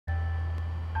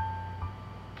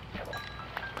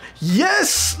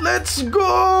Yes! Let's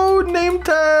go! Name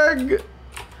tag!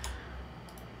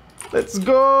 Let's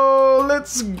go!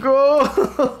 Let's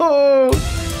go!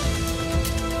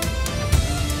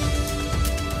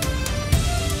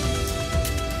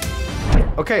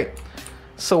 Okay,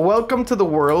 so welcome to the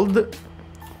world.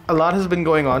 A lot has been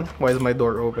going on. Why is my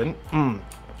door open?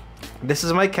 This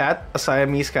is my cat, a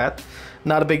Siamese cat.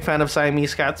 Not a big fan of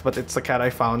Siamese cats, but it's the cat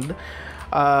I found.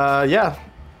 Yeah,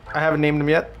 I haven't named him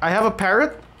yet. I have a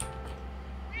parrot.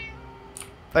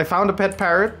 I found a pet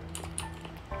parrot.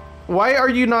 Why are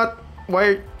you not...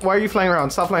 Why are you flying around?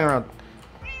 Stop flying around.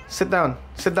 Sit down.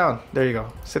 Sit down. There you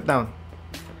go. Sit down.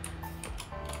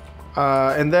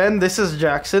 And then this is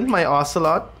Jackson, my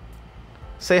ocelot.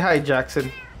 Say hi,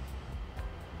 Jackson.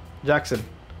 Jackson.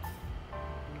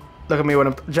 Look at me when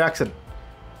I'm... Jackson.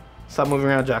 Stop moving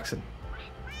around, Jackson.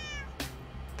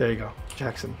 There you go.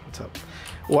 Jackson, what's up?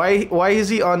 Why is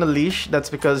he on a leash? That's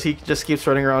because he just keeps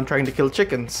running around trying to kill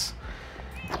chickens.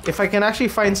 If I can actually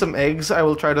find some eggs, I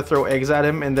will try to throw eggs at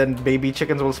him, and then baby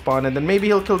chickens will spawn, and then maybe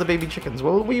he'll kill the baby chickens.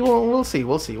 Well, we'll see.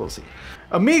 We'll see.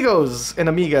 Amigos and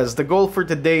amigas, the goal for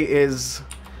today is...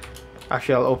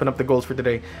 Actually, I'll open up the goals for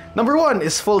today. Number 1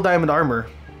 is full diamond armor.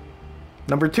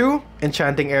 Number 2,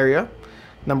 enchanting area.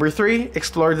 Number 3,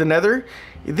 explore the nether.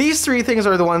 These 3 things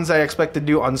are the ones I expect to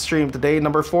do on stream today.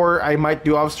 Number 4, I might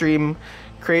do off stream,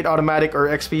 create automatic or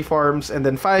XP farms, and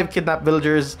then 5, kidnap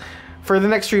villagers. For the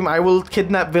next stream, I will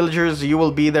kidnap villagers. You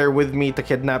will be there with me to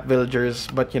kidnap villagers,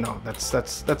 but you know,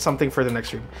 that's something for the next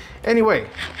stream. Anyway,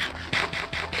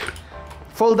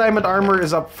 full diamond armor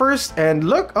is up first, and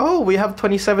look, oh, we have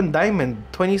 27 diamond,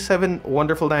 27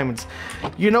 wonderful diamonds.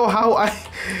 You know how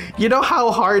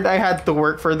hard I had to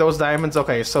work for those diamonds?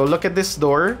 Okay, so look at this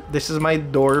door. This is my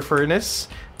door furnace,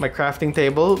 my crafting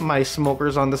table, my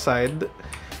smokers on the side.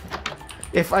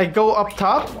 If I go up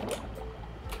top,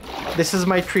 this is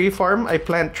my tree farm. I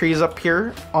plant trees up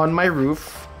here on my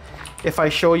roof. If I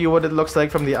show you what it looks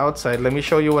like from the outside, let me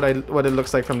show you what it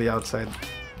looks like from the outside.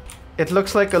 It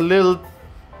looks like a little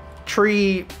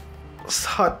tree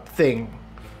hut thing.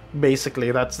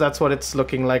 Basically, that's what it's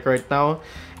looking like right now.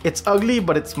 It's ugly,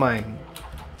 but it's mine.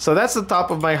 So that's the top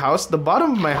of my house. The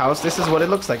bottom of my house, this is what it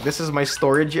looks like. This is my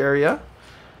storage area.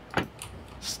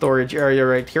 Storage area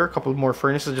right here. A couple more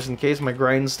furnaces just in case. My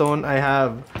grindstone. I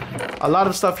have a lot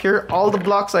of stuff here. All the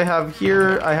blocks I have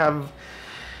here. I have...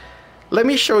 Let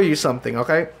me show you something,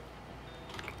 okay?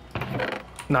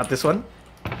 Not this one.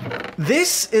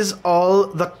 This is all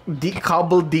the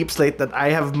cobbled deep slate that I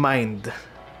have mined.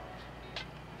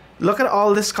 Look at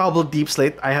all this cobbled deep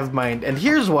slate I have mined. And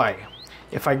here's why.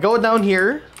 If I go down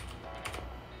here...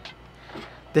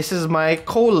 This is my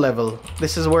coal level.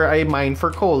 This is where I mine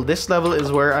for coal. This level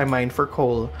is where I mine for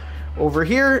coal. Over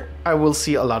here, I will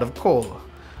see a lot of coal.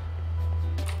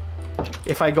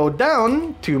 If I go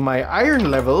down to my iron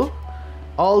level,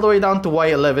 all the way down to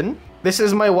Y11, this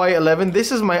is my Y11,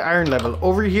 this is my iron level.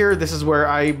 Over here, this is where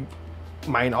I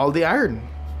mine all the iron,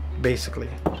 basically.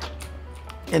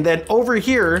 And then over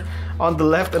here, on the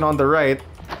left and on the right,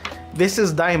 this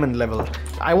is diamond level.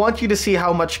 I want you to see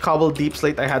how much cobbled deep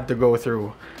slate I had to go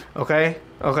through. Okay?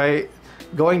 Okay.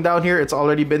 Going down here, it's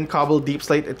already been cobbled deep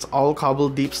slate. It's all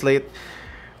cobbled deep slate.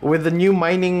 With the new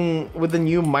mining, with the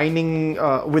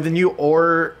new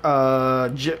ore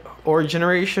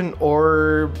generation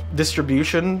or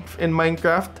distribution in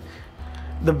Minecraft,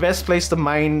 the best place to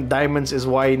mine diamonds is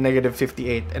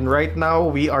Y-58. And right now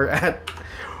we are at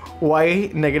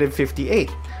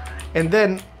Y-58. And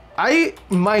then I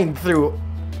mined through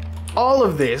all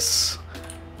of this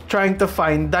trying to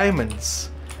find diamonds.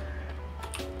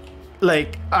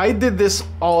 Like, I did this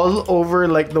all over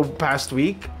like the past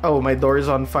week. Oh, my door is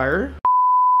on fire.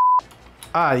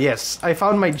 Ah, yes. I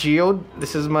found my geode.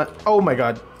 This is my... Oh my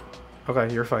god.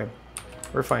 Okay, you're fine.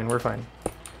 We're fine, we're fine.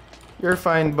 You're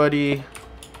fine, buddy.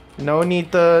 No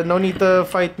need to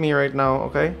fight me right now,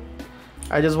 okay?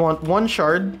 I just want one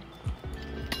shard.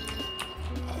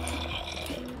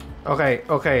 Okay,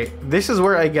 okay. This is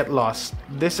where I get lost.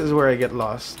 This is where I get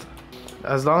lost.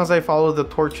 As long as I follow the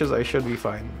torches, I should be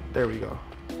fine. There we go.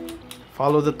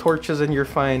 Follow the torches and you're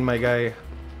fine, my guy.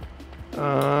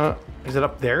 Is it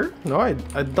up there? No, I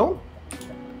don't.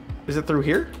 Is it through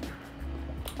here?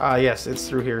 Ah, yes, it's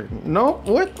through here. No,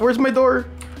 what? Where's my door?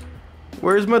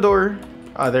 Where's my door?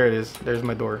 Ah, there it is. There's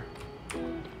my door.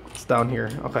 It's down here.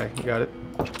 Okay, got it.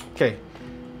 Okay.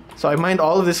 So I mined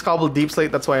all of this cobbled deep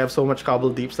slate. That's why I have so much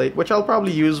cobbled deep slate, which I'll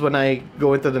probably use when I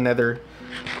go into the nether.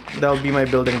 That'll be my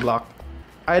building block.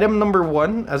 Item number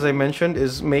 1, as I mentioned,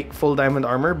 is make full diamond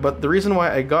armor. But the reason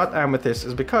why I got amethyst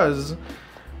is because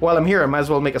while I'm here, I might as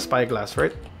well make a spyglass,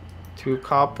 right? 2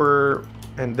 copper,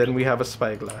 And then we have a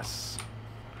spyglass.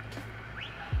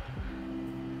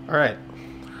 Alright.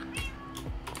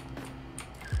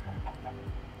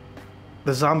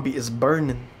 The zombie is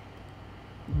burning.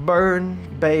 Burn,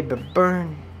 baby,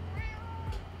 burn.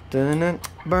 Dun-dun,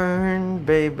 burn,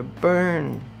 baby,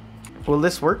 burn. Will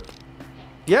this work?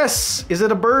 Yes! Is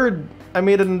it a bird? I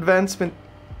made an advancement.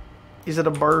 Is it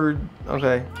a bird?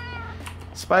 Okay.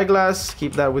 Spyglass,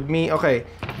 keep that with me. Okay.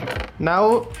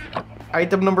 Now,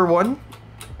 item number 1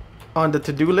 on the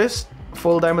to-do list.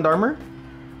 Full diamond armor.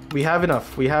 We have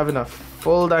enough. We have enough.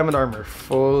 Full diamond armor.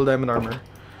 Full diamond armor.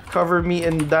 Cover me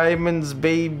in diamonds,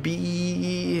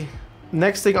 baby.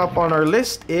 Next thing up on our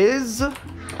list is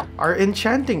our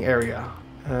enchanting area.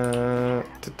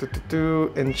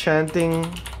 Enchanting.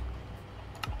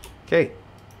 Okay.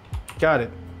 Got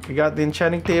it. We got the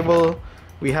enchanting table.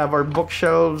 We have our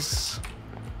bookshelves.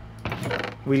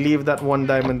 We leave that 1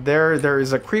 diamond there. There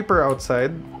is a creeper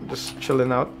outside. Just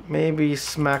chilling out. Maybe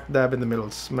smack dab in the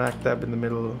middle. Smack dab in the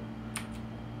middle.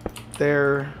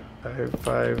 There. 5,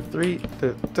 5, 3,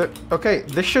 2, 2. Okay,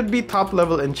 this should be top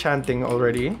level enchanting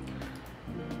already.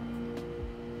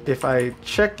 If I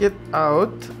check it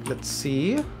out, let's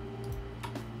see.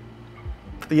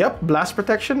 Yep, blast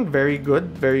protection. Very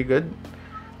good. Very good.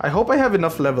 I hope I have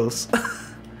enough levels.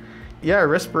 Yeah,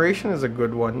 respiration is a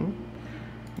good one.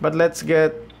 But let's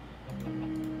get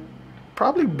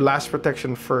probably blast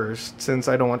protection first, since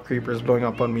I don't want creepers blowing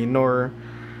up on me, nor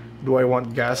do I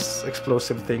want gas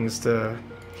explosive things to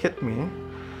hit me.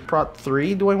 Prot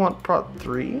 3, do I want Prot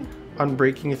 3?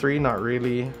 Unbreaking 3, not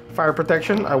really. Fire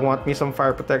protection, I want me some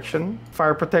fire protection.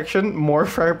 Fire protection, more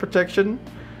fire protection.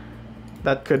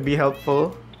 That could be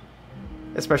helpful.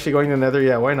 Especially going to Nether,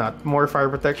 yeah, why not? More fire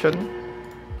protection.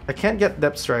 I can't get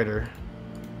Depth Strider.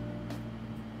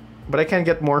 But I can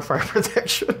get more fire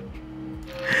protection.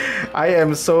 I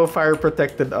am so fire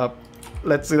protected up.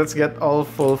 Let's get all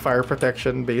full fire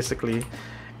protection basically.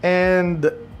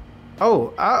 And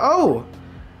oh,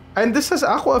 and this has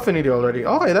aqua affinity already.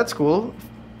 Okay, that's cool.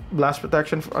 Blast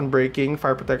protection, unbreaking,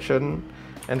 fire protection,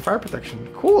 and fire protection.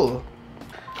 Cool.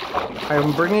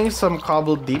 I'm bringing some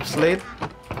cobbled deep slate,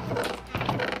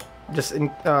 just in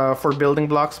for building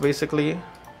blocks basically.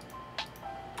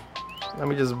 Let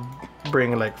me just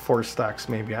bring like 4 stacks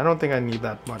maybe. I don't think I need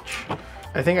that much.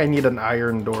 I think I need an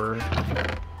iron door.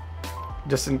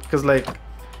 Just because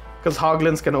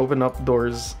hoglins can open up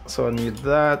doors, so I need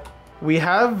that. We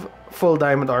have full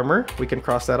diamond armor. We can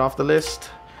cross that off the list.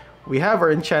 We have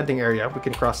our enchanting area. We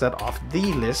can cross that off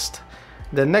the list.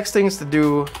 The next thing is to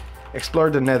do explore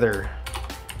the Nether,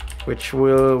 which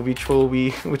we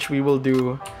will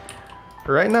do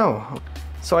right now.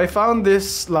 So I found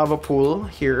this lava pool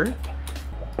here.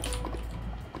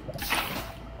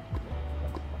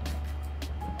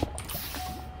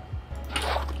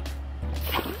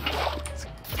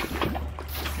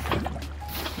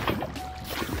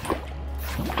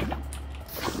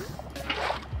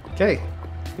 Okay,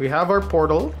 we have our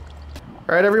portal.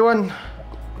 All right, everyone,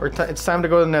 it's time to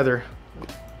go to the Nether.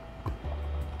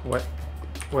 What?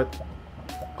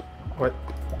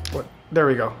 There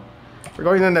we go. We're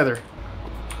going to the Nether.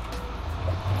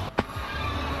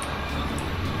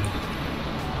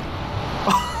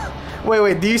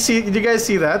 Wait, do you guys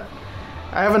see that?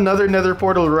 I have another Nether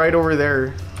portal right over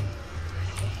there.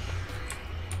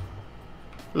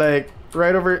 Like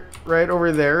right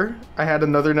over there. I had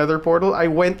another Nether portal. I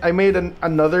made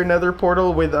another Nether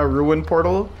portal with a ruin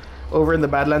portal over in the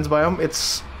Badlands biome.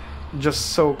 It's just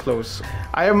so close.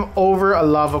 I am over a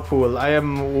lava pool. I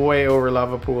am way over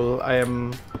lava pool. I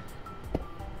am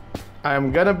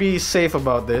gonna be safe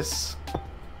about this.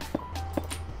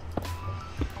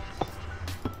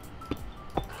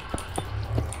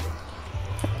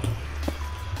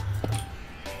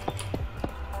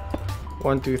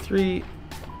 One, two, three.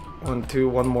 1, 2,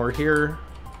 one more here.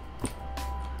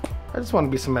 I just want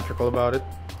to be symmetrical about it.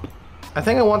 I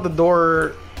think I want the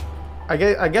door, I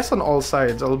guess on all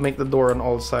sides. I'll make the door on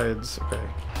all sides.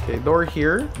 Okay, door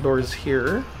here, doors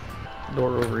here,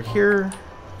 door over here.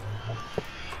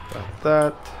 Got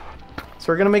that.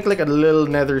 So we're gonna make like a little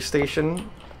Nether station.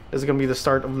 This is gonna be the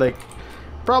start of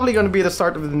probably gonna be the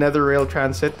start of the Nether rail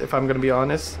transit, if I'm gonna be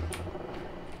honest.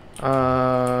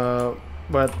 But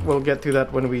we'll get to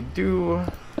that when we do.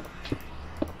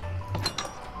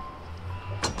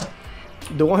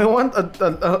 Do I want a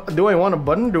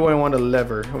button? Do I want a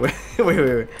lever?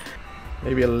 Wait.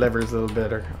 Maybe a lever is a little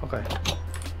better. Okay.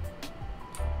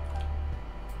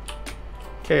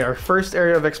 Okay, our first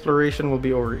area of exploration will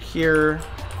be over here.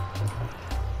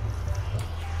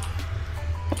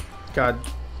 God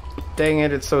dang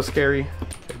it, it's so scary.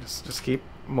 Okay, just keep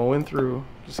mowing through.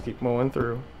 Just keep mowing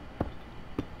through.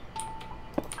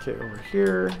 Okay, over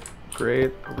here.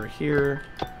 Great, over here.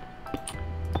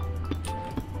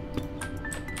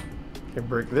 Okay,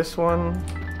 break this one.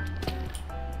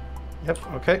 Yep,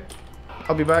 okay.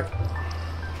 I'll be back.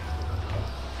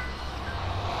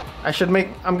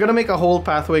 I'm gonna make a whole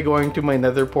pathway going to my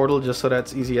nether portal just so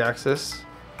that's easy access.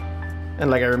 And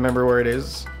like I remember where it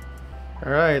is.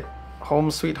 Alright.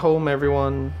 Home sweet home,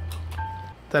 everyone.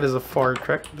 That is a far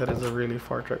trek. That is a really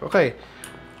far trek. Okay.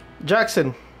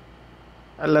 Jackson.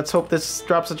 Let's hope this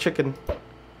drops a chicken.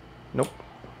 Nope.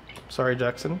 Sorry,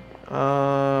 Jackson.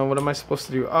 What am I supposed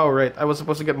to do? Oh, right. I was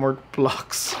supposed to get more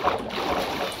blocks.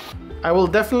 I will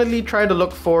definitely try to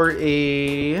look for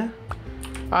a...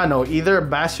 I don't know, either a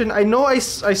bastion. I know I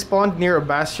spawned near a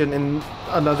bastion in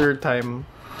another time.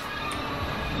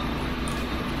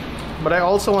 But I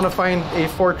also want to find a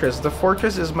fortress. The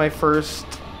fortress is my first...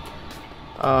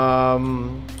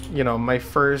 you know, my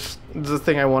first... the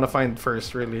thing I want to find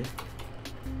first, really.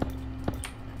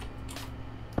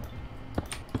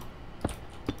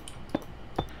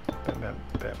 Bam,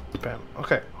 bam, bam.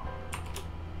 Okay.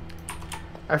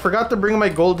 I forgot to bring my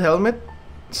gold helmet,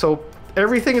 so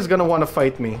everything is gonna want to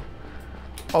fight me.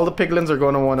 All the piglins are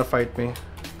gonna want to fight me.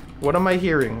 What am I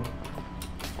hearing?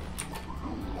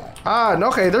 Ah,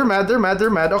 okay, they're mad, they're mad, they're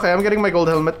mad. Okay, I'm getting my gold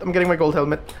helmet. I'm getting my gold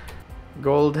helmet.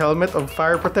 Gold helmet of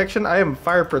fire protection. I am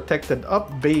fire protected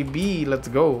up, baby. Let's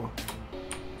go.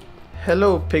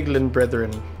 Hello, piglin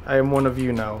brethren. I am one of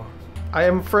you now. I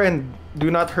am friend.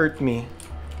 Do not hurt me.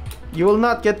 You will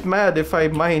not get mad if I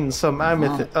mine some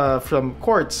amethyst from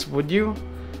quartz, would you?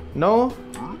 No?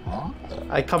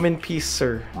 I come in peace,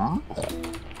 sir.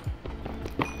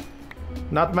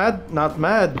 Not mad? Not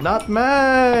mad. Not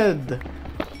mad!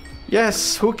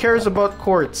 Yes, who cares about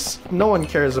quartz? No one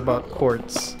cares about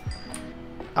quartz.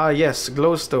 Ah, yes,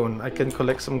 glowstone. I can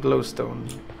collect some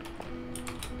glowstone.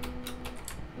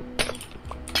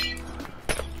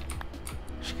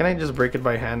 Can I just break it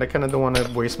by hand? I kind of don't want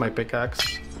to waste my pickaxe.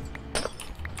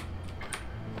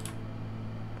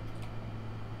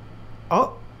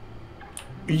 Oh!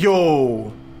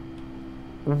 Yo!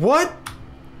 What?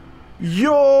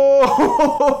 Yo!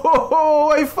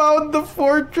 I found the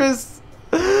fortress!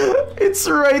 It's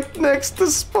right next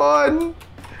to spawn!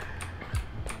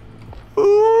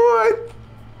 What?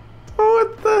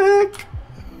 What the heck?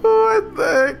 What the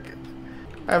heck?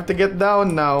 I have to get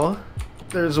down now.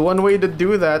 There's one way to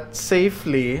do that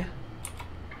safely.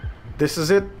 This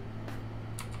is it.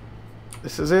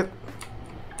 This is it.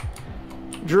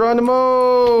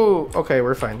 Geronimo! Okay,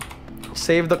 we're fine.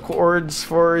 Save the cords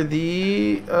for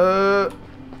the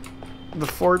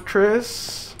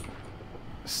fortress.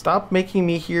 Stop making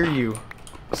me hear you.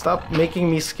 Stop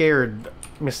making me scared,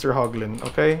 Mr. Hoglin,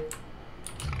 okay?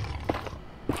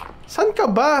 San ka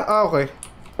ba? Ah, okay.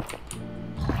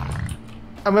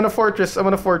 I'm in a fortress. I'm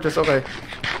in a fortress. Okay.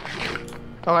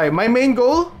 Okay, my main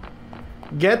goal,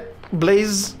 get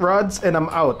blaze rods and I'm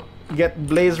out. Get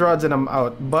blaze rods and I'm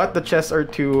out. But the chests are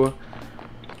too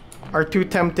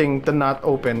tempting to not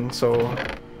open. So,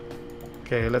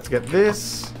 okay, let's get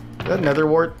this. That nether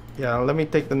wart. Yeah, let me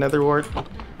take the nether wart.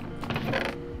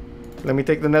 Let me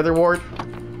take the nether wart.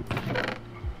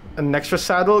 An extra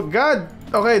saddle. God.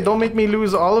 Okay, don't make me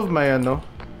lose all of my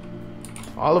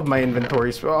all of my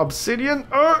inventories. Obsidian.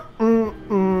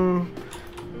 Don't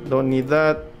need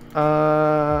that.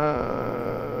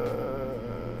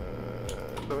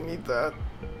 Don't need that.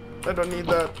 I don't need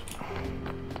that.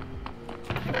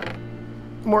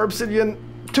 More obsidian.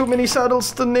 Too many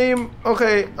saddles to name.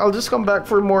 Okay, I'll just come back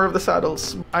for more of the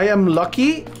saddles. I am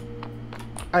lucky.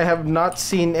 I have not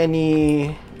seen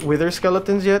any wither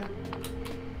skeletons yet.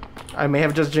 I may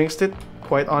have just jinxed it,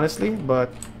 quite honestly,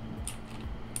 but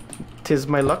tis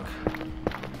my luck.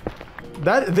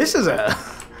 This is a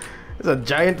it's a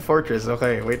giant fortress.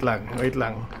 Okay, wait lang, wait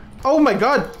lang. Oh my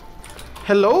god!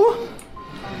 Hello?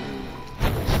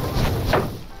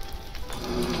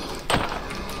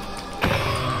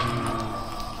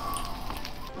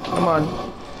 Come on.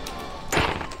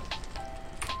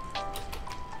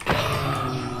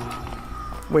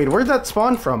 Wait, where'd that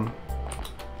spawn from?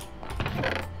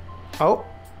 Oh.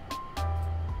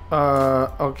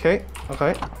 Okay,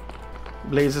 okay.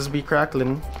 Blazes be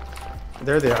crackling.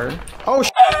 There they are. Oh,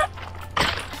 sh.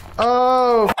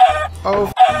 Oh. Oh.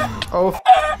 Oh.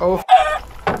 Oh.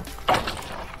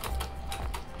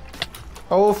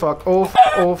 Oh, fuck. Oh.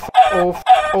 Oh. Oh.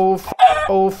 Oh.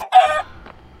 Oh.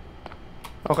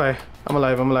 Okay. I'm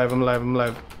alive. I'm alive. I'm alive. I'm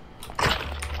alive.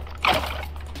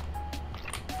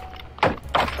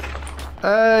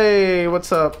 Hey,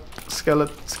 what's up,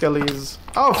 skellies?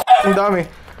 Oh, f***ing dummy.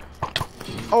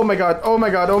 Oh my god, oh my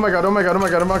god, oh my god, oh my god, oh my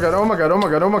god, oh my god, oh my god, oh my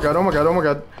god, oh my god, oh my god, oh my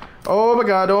god. Oh my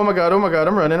god, oh my god, oh my god,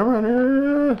 I'm running, I'm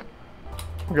running.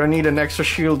 I'm gonna need an extra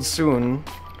shield soon.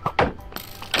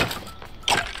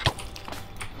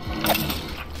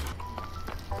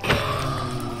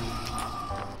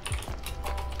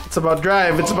 It's about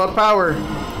drive, it's about power.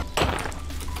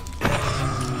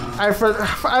 I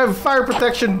have fire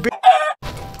protection.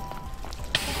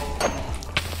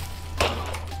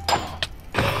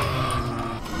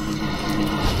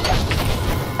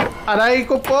 Aray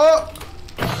ko po!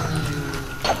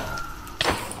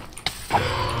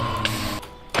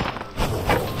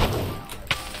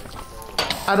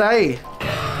 Aray!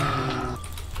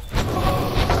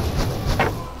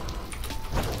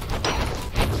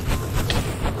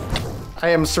 I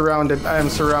am surrounded, I am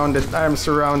surrounded, I am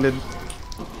surrounded.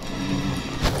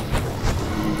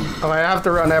 Oh, I have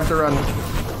to run, I have to run.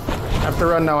 I have to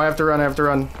run now, I have to run, I have to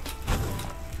run.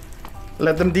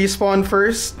 Let them despawn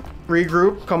first,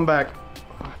 regroup, come back.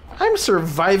 I'm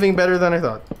surviving better than I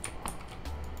thought.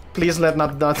 Please let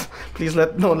please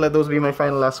don't let those be my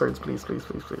final last words, please, please,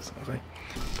 please, please. Okay.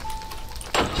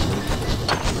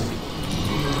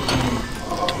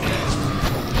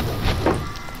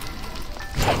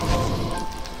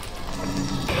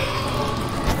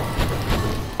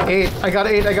 Eight, I got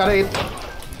 8, I got 8.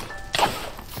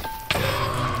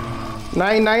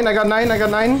 9, I got 9, I got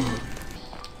 9.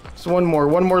 So one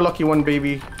more lucky one,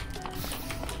 baby.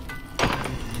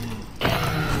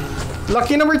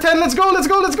 Lucky number 10, let's go, let's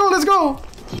go, let's go, let's go!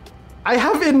 I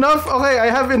have enough, okay, I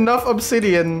have enough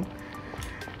obsidian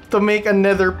to make a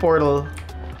nether portal.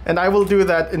 And I will do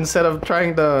that instead of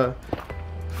trying to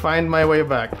find my way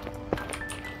back.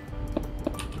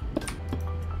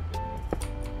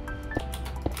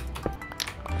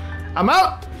 I'm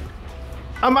out!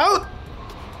 I'm out!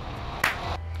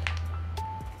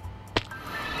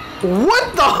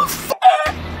 What the f-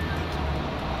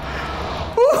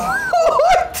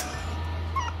 What?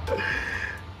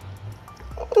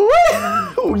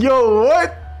 What? Yo,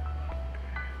 what?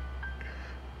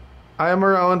 I am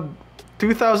around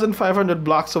 2,500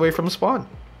 blocks away from spawn.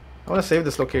 I want to save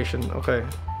this location. Okay.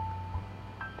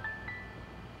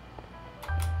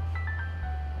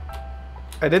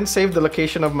 I didn't save the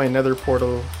location of my nether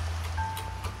portal.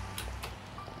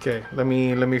 Okay, let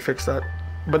me fix that.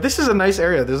 But this is a nice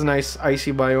area. This is a nice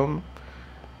icy biome.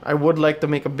 I would like to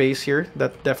make a base here.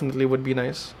 That definitely would be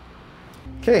nice.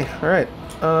 Okay, alright.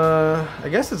 I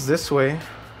guess it's this way.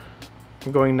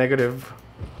 I'm going negative.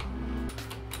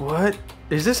 What?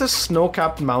 Is this a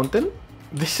snow-capped mountain?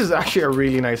 This is actually a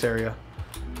really nice area.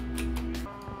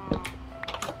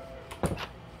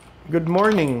 Good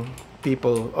morning,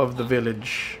 people of the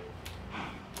village.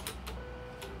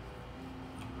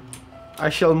 I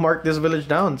shall mark this village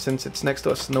down since it's next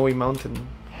to a snowy mountain.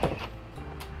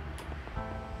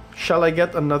 Shall I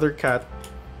get another cat?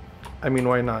 I mean,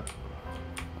 why not?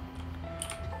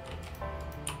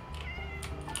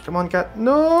 Come on, cat.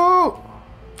 No!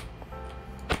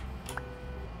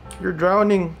 You're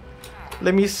drowning.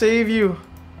 Let me save you.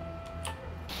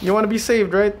 You want to be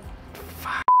saved, right?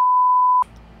 Fuck.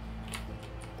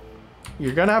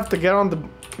 You're gonna have to get on the...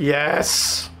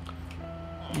 Yes!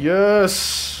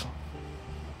 Yes!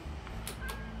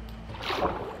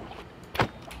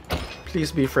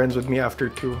 Please be friends with me after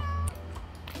 2.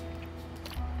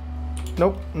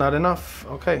 Nope, not enough.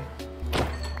 Okay.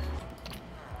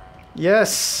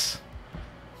 Yes!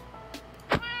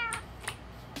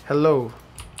 Hello.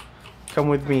 Come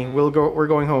with me. We're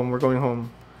going home. We're going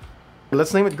home.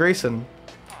 Let's name it Grayson.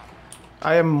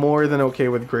 I am more than okay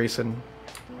with Grayson.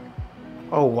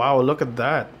 Oh wow, look at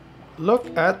that.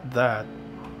 Look at that.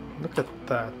 Look at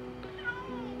that.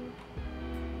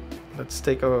 Let's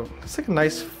take a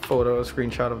nice photo, a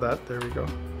screenshot of that. There we go.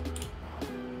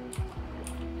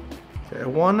 Okay, I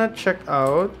wanna check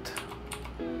out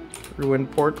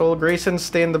Ruined Portal. Grayson,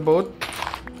 stay in the boat.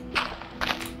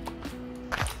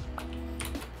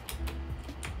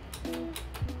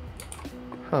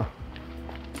 Huh.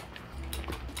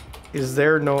 Is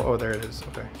there no... Oh, there it is.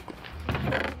 Okay.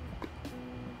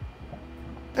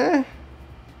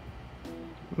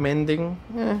 Mending.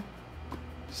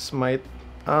 Smite.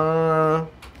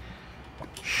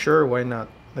 Sure, why not?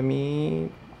 Let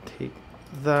me take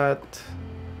that.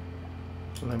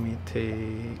 Let me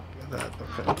take that.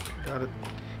 Okay, got it.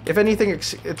 If anything,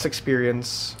 it's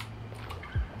experience.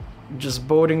 Just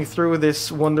boating through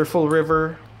this wonderful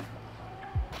river.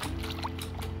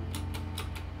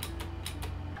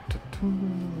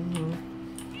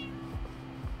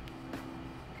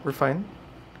 We're fine.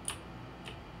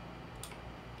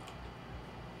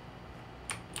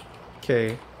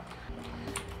 Okay.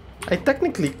 I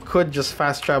technically could just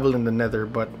fast travel in the nether,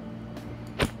 but...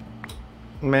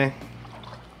 Meh.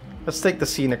 Let's take the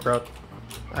scenic route.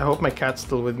 I hope my cat's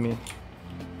still with me.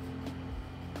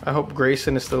 I hope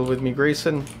Grayson is still with me.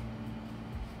 Grayson.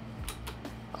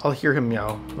 I'll hear him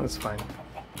meow. That's fine.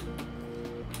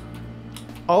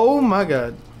 Oh my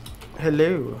god.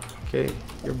 Hello. Okay,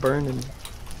 you're burning.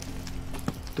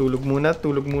 Tulog muna,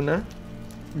 tulog muna.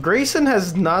 Grayson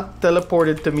has not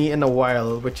teleported to me in a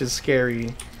while, which is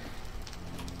scary.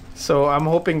 So I'm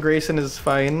hoping Grayson is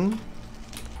fine.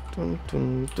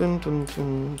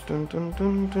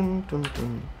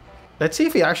 Let's see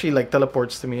if he actually like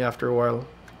teleports to me after a while.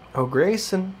 Oh,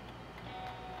 Grayson.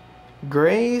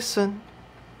 Grayson.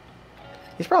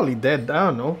 He's probably dead. I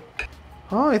don't know.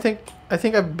 Oh, I think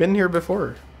I've been here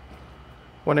before.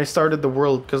 When I started the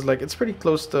world, because like it's pretty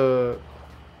close to,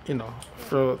 you know,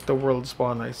 for the world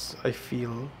spawn. I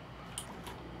feel.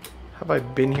 Have I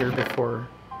been here before?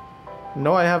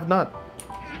 No, I have not.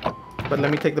 But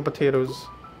let me take the potatoes.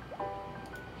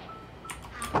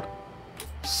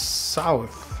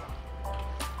 South.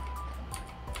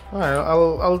 Alright,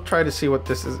 I'll try to see what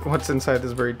this is. What's inside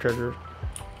this buried treasure.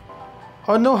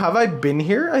 Oh no, have I been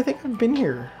here? I think I've been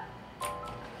here.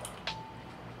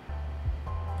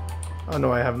 Oh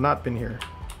no, I have not been here.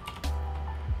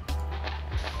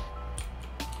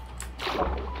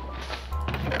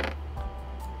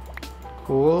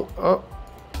 Cool. Oh.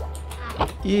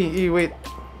 Wait.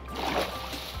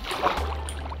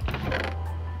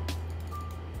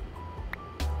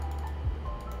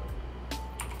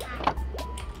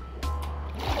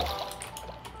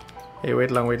 Hey,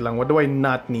 wait lang. What do I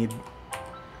not need?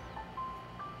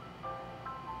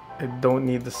 I don't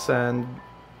need the sand.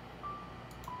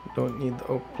 Don't need the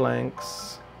oak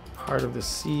planks. Heart of the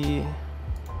sea.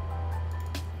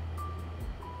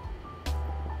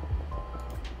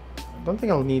 Don't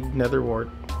think I'll need nether wart.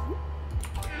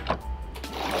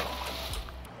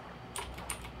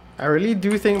 I really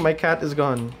do think my cat is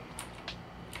gone.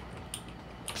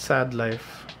 Sad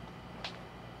life.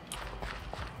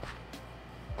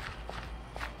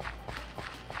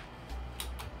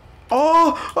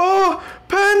 Oh,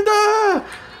 Panda!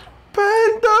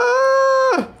 Panda!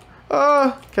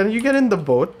 Can you get in the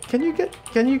boat? Can you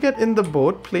get in the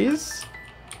boat, please?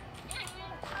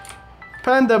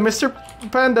 Panda, Mr.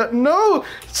 Panda, no!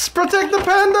 Protect the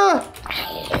panda!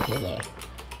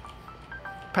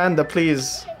 Panda,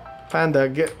 please.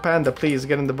 Panda, please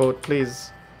get in the boat,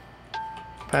 please.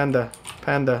 Panda,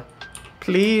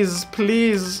 please,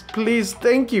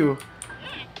 thank you.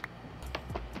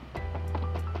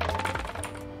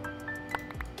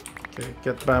 Okay,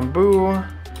 get bamboo.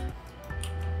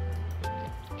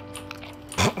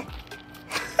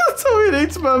 That's how it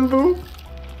hates bamboo.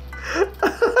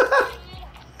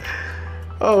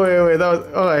 Oh wait, that was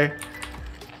okay.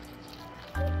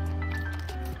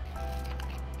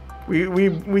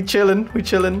 We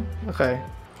chillin'. Okay.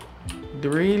 Do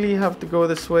we really have to go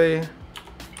this way?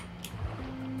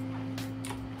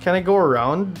 Can I go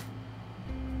around? Is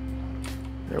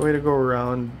there a way to go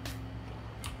around?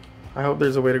 I hope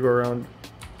there's a way to go around.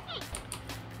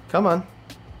 Come on.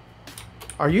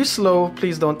 Are you slow?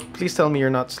 Please tell me you're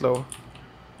not slow.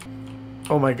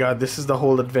 Oh my god, this is the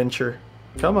whole adventure.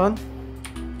 Come on.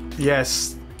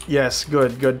 Yes,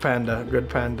 good panda.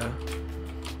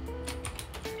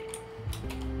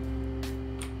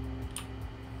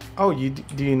 Oh,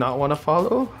 do you not want to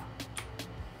follow?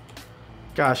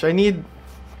 Gosh, I need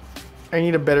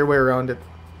a better way around it.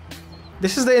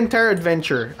 This is the entire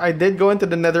adventure. I did go into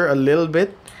the nether a little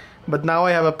bit, but now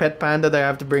I have a pet panda that I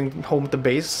have to bring home to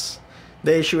base.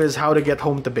 The issue is how to get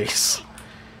home to base.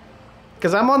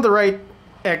 Because I'm on the right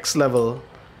X level.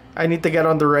 I need to get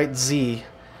on the right Z.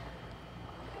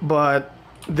 But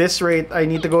this rate, I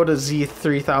need to go to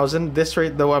Z3000. This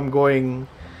rate, though, I'm going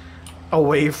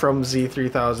away from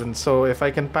Z3000. So if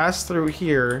I can pass through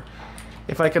here,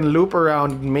 if I can loop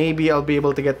around, maybe I'll be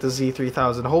able to get to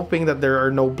Z3000, hoping that there are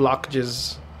no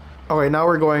blockages. Okay, now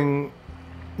we're going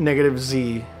negative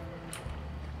Z.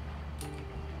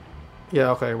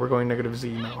 Yeah, okay, we're going negative Z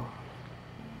now.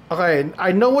 Okay,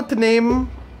 I know what to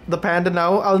name the panda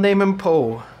now. I'll name him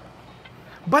Poe.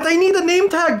 But I need a name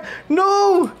tag!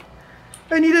 No!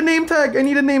 I need a name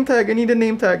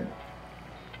tag!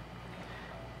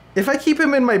 If I keep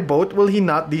him in my boat, will he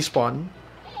not despawn?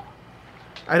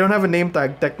 I don't have a name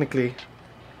tag, technically.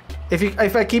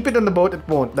 If I keep it in the boat, it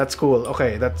won't. That's cool.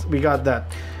 Okay, we got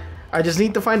that. I just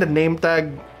need to find a name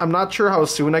tag. I'm not sure how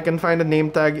soon I can find a name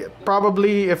tag.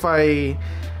 Probably if I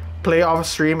play off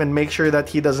stream and make sure that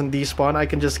he doesn't despawn, I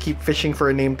can just keep fishing for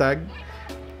a name tag.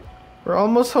 We're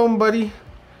almost home, buddy.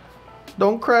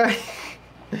 Don't cry.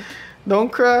 Don't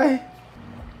cry.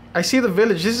 I see the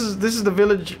village. This is the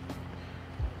village.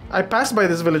 I passed by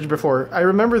this village before. I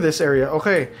remember this area.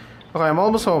 Okay. Okay, I'm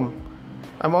almost home.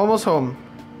 I'm almost home.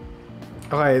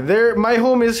 Okay, there. My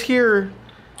home is here.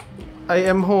 I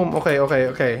am home. Okay, okay,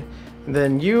 okay. And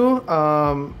then you,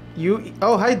 you.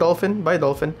 Oh, hi, dolphin. Bye,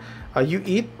 dolphin. You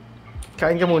eat.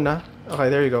 Kain ka muna. Okay,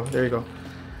 there you go. There you go.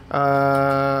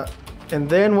 And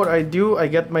then what I do, I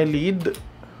get my lead.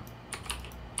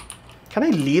 Can I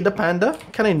lead a panda?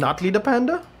 Can I not lead a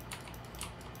panda?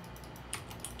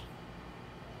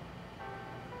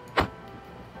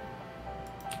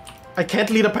 I can't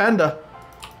lead a panda.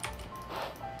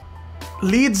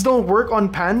 Leads don't work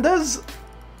on pandas?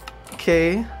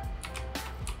 Okay.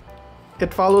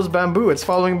 It follows bamboo. It's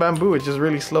following bamboo, which is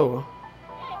really slow.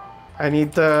 I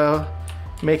need to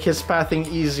make his pathing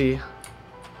easy.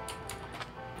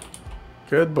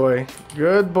 Good boy.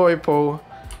 Good boy, Poe.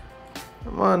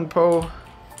 Come on, Poe.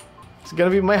 It's gonna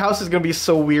be, my house is gonna be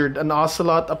so weird. An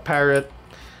ocelot, a parrot,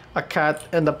 a cat,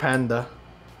 and a panda.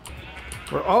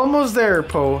 We're almost there,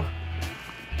 Poe.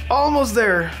 Almost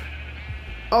there.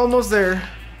 Almost there.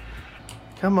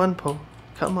 Come on, Poe.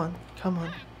 Come on. Come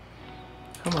on.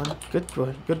 Come on. Good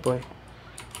boy. Good boy.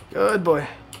 Good boy.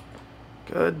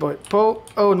 Good boy. Poe.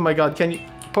 Oh my god. Can you...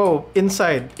 Poe.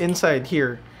 Inside. Inside.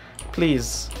 Here.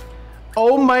 Please.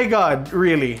 Oh my god.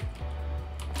 Really?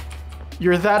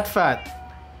 You're that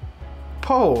fat.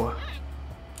 Poe.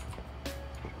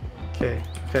 Okay.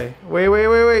 Okay. Wait, wait,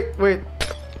 wait, wait, wait.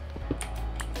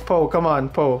 Poe, come on.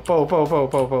 Poe. Poe, Poe, Poe,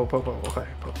 Poe, Poe, Poe, Poe. Okay.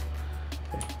 Poe.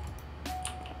 Okay.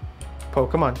 Poe,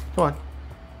 come on. Come on.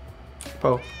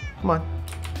 Poe. Come on.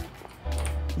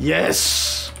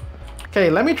 Yes! Okay,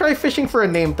 let me try fishing for a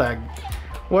name tag.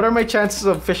 What are my chances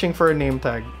of fishing for a name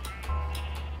tag?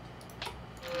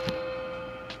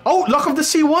 Oh, Luck of the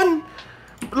Sea 1!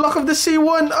 Luck of the Sea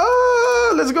 1!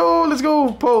 Ah, let's go, let's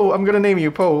go! Poe, I'm gonna name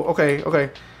you Poe. Okay, okay.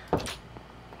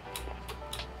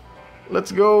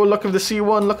 Let's go, Luck of the Sea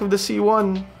 1, Luck of the Sea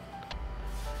 1.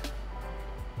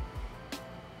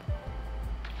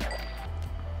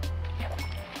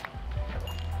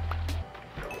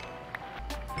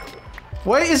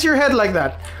 Why is your head like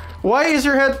that? Why is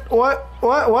your head...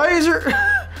 Why is your...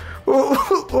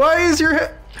 Why is your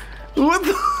head... What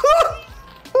the...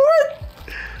 What?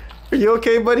 Are you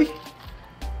okay, buddy?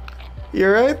 You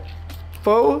alright?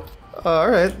 Poe?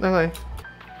 Alright, okay.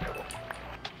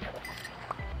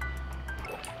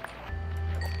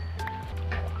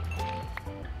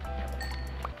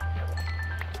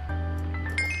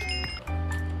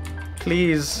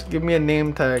 Please, give me a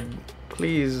name tag.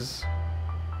 Please.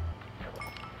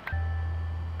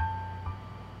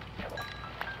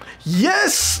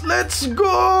 Yes! Let's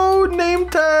go! Name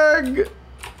tag!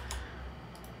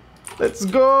 Let's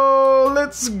go!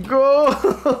 Let's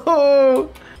go!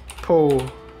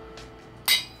 Poe.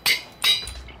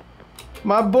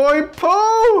 My boy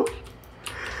Poe!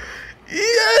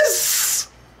 Yes!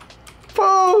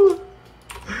 Poe!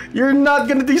 You're not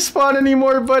gonna despawn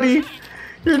anymore, buddy.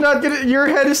 You're not gonna... Your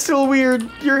head is still weird.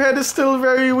 Your head is still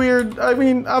very weird. I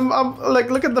mean, I'm like,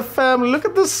 look at the family. Look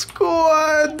at the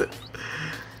squad.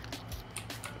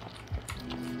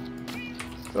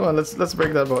 Come on, let's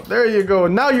break that boat. There you go.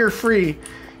 Now you're free.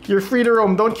 You're free to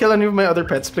roam. Don't kill any of my other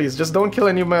pets, please. Just don't kill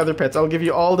any of my other pets. I'll give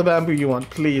you all the bamboo you want.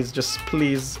 Please, just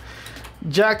please.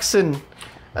 Jackson.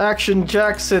 Action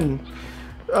Jackson.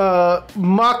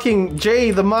 Mocking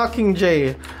Jay, the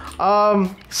Mockingjay.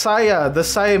 Saya, the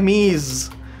Siamese.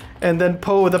 And then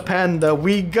Poe, the panda.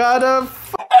 We got a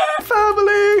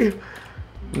family.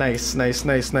 Nice, nice,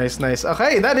 nice, nice, nice.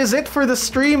 Okay, that is it for the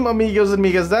stream, amigos and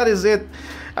amigas. That is it.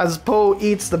 As Poe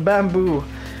eats the bamboo,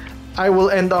 I will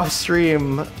end off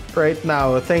stream right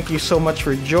now. Thank you so much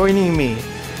for joining me.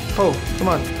 Poe, come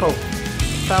on, Poe.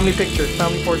 Family picture,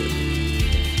 family portrait.